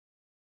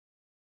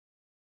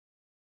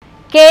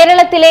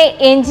കേരളത്തിലെ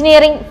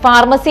engineering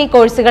pharmacy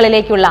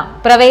കോഴ്സുകളിലേക്കുള്ള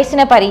പ്രവേശന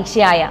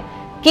പരീക്ഷയായ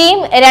KEAM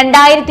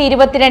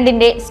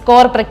 2022ന്റെ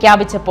score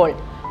പ്രഖ്യാപിച്ചപ്പോൾ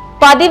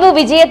പതിവ്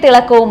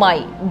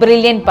വിജയത്തിളക്കവുമായി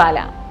ബ്രില്യൻ പാല.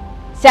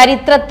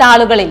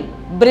 ചരിത്രത്താളുകളിൽ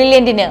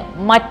ബ്രില്യന്റിന്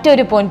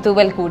മറ്റൊരു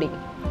പൊൻതൂവൽ കൂടി.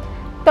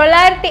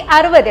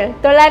 960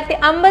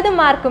 950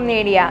 മാർക്കും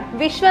നേടിയ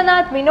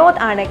വിശ്വനാഥ്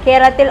വിനോദ് ആണ്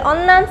കേരളത്തിൽ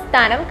ഒന്നാം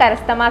സ്ഥാനം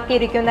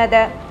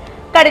കരസ്ഥമാക്കിയിരിക്കുന്നത്.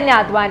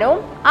 കഠിനാധ്വാനവും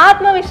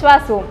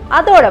ആത്മവിശ്വാസവും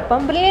അതോടൊപ്പം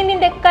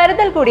ബ്രില്യന്റിന്റെ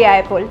കരുതൽ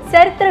കൂടിയായപ്പോൾ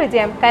ചരിത്ര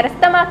വിജയം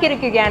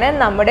കരസ്ഥമാക്കിയിരിക്കുകയാണ്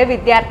നമ്മുടെ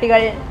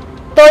വിദ്യാർത്ഥികൾ.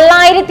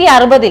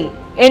 960ൽ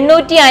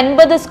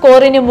 850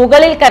 സ്കോറിന്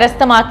മുകളിൽ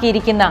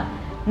കരസ്ഥമാക്കിയിരിക്കുന്ന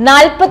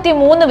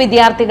 43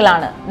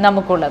 വിദ്യാർത്ഥികളാണ്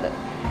നമുക്കുള്ളത്.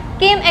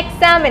 കീം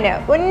എക്സാമിന്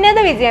ഉന്നത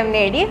വിജയം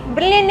നേടി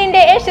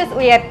ബ്രില്യന്റിന്റെ യശസ്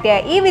ഉയർത്തിയ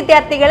ഈ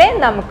വിദ്യാർത്ഥികളെ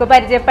നമുക്ക്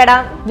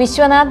പരിചയപ്പെടാം.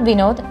 Vishwanath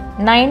Vinod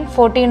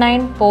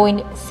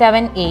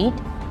 949.78,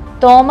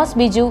 Thomas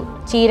Biju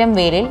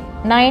Cheeramvelil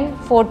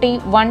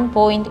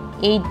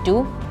 941.82,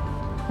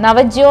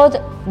 Navjot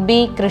B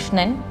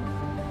Krishnan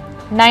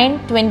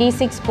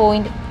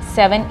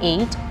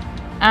 926.78,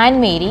 an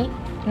Mary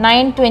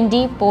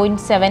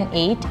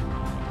 920.78,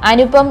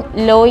 Anupam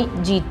Loy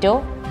Jeeto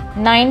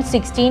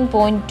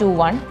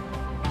 916.21,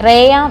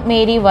 RHEA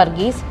Mary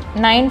Varghese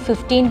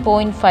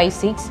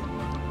 915.56,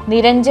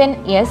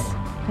 NIRANJAN.S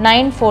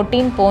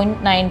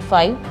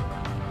 914.95,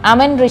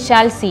 AMAN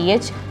RHISHAL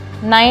CH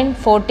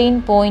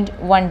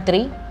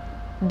 914.13,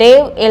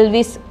 Dave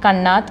ELVIS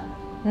KANNATH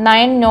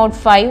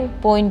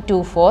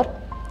 905.24,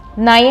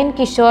 NAYAN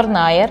KISHORE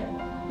NAYR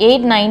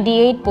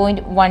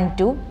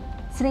 898.12,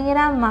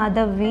 SREERAM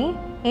MADHAVAN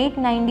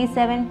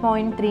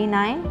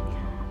 897.39,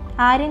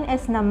 ARYAN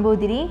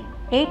NAMBOODIRI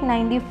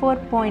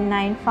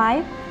 894.95,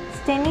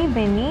 Steny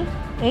Benny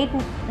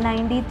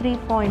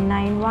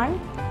 893.91,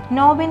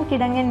 NOBIN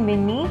KIDANGAN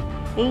Benny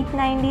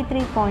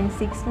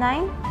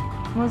 893.69,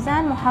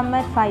 MUZAAN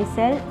Muhammad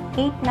Faisal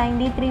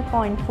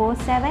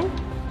 893.47,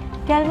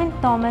 Kelvin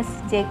Thomas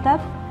Jacob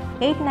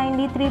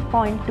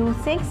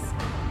 893.26,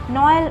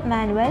 Noel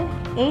Manuel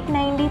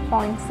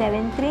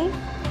 890.73,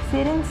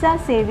 Sirinza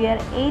Xavier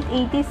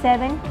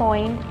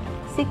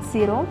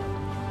 887.60,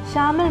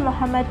 Shamal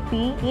Muhammad P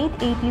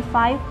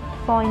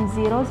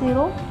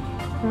 885.00,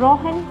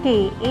 Rohan K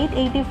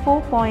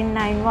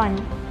 884.91,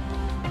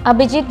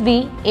 Abhijit V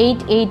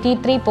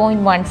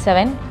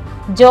 883.17,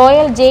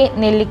 Joel J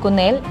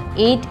Nellikunnel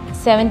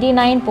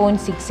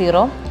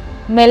 879.60,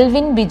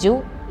 Melvin Biju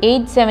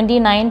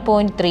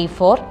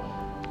 879.34,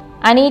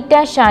 Aneeta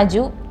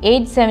Shaju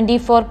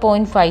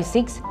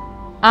 874.56,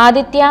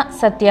 Aditya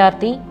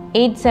Satyarthi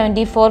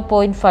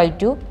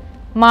 874.52,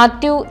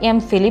 Mathew M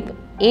Philip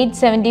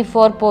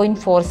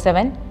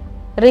 874.47,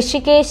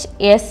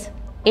 HRISHIKESH.S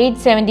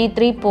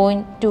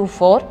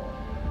 873.24,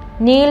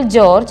 Neil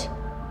George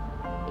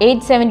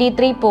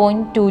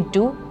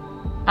 873.22,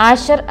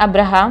 ആഷർ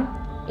Abraham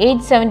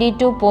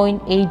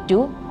 872.82,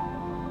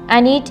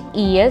 Aneet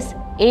ES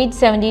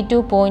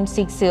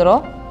 872.60,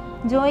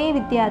 Joy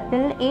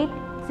വിദ്യാർത്ഥിൽ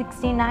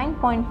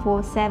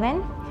 869.47,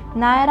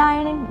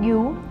 Narayanan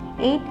U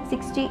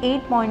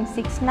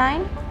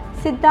 868.69,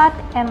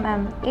 Siddharth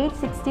MM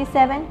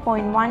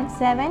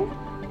 867.17,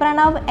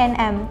 Pranav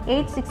NM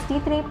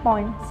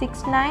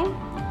 863.69,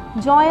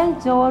 Joel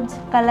George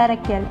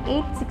Kallarakkal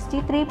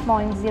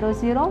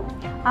 863.00,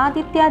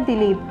 Aditya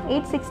Dileep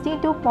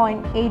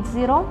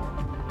 862.80,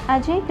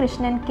 Ajay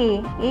KRISHNAN.K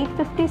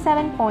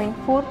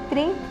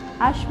 857.43,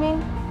 Ashwin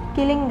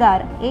കിലിംഗാർ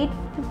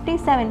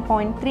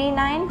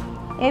 857.39,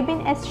 Ebin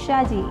S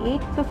Shaji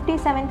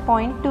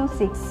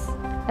 857.26,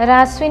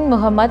 റാസ്വിൻ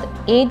Muhammad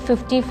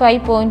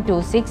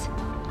 855.26,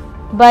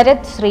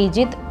 Bharat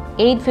Sreejith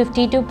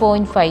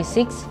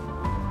 852.56,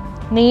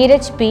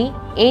 Neeraj P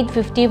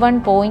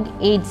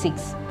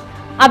 851.86.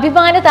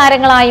 അഭിമാന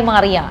താരങ്ങളായി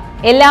മാറിയ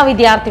എല്ലാ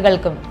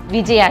വിദ്യാർത്ഥികൾക്കും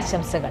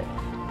വിജയാശംസകൾ.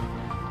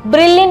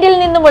 ബ്രില്യന്റിൽ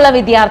നിന്നുമുള്ള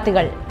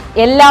വിദ്യാർത്ഥികൾ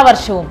എല്ലാ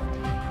വർഷവും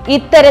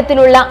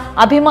ഇത്തരത്തിലുള്ള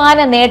അഭിമാന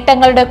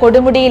നേട്ടങ്ങളുടെ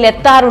കൊടുമുടിയിൽ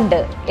എത്താറുണ്ട്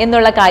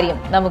എന്നുള്ള കാര്യം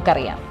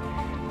നമുക്കറിയാം.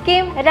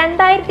 കീം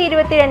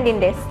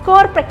 2022ന്റെ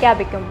സ്കോർ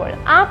പ്രഖ്യാപിക്കുമ്പോൾ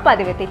ആ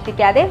പതിവ്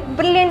തെറ്റിക്കാതെ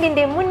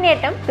ബ്രില്യന്റിന്റെ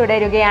മുന്നേറ്റം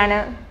തുടരുകയാണ്.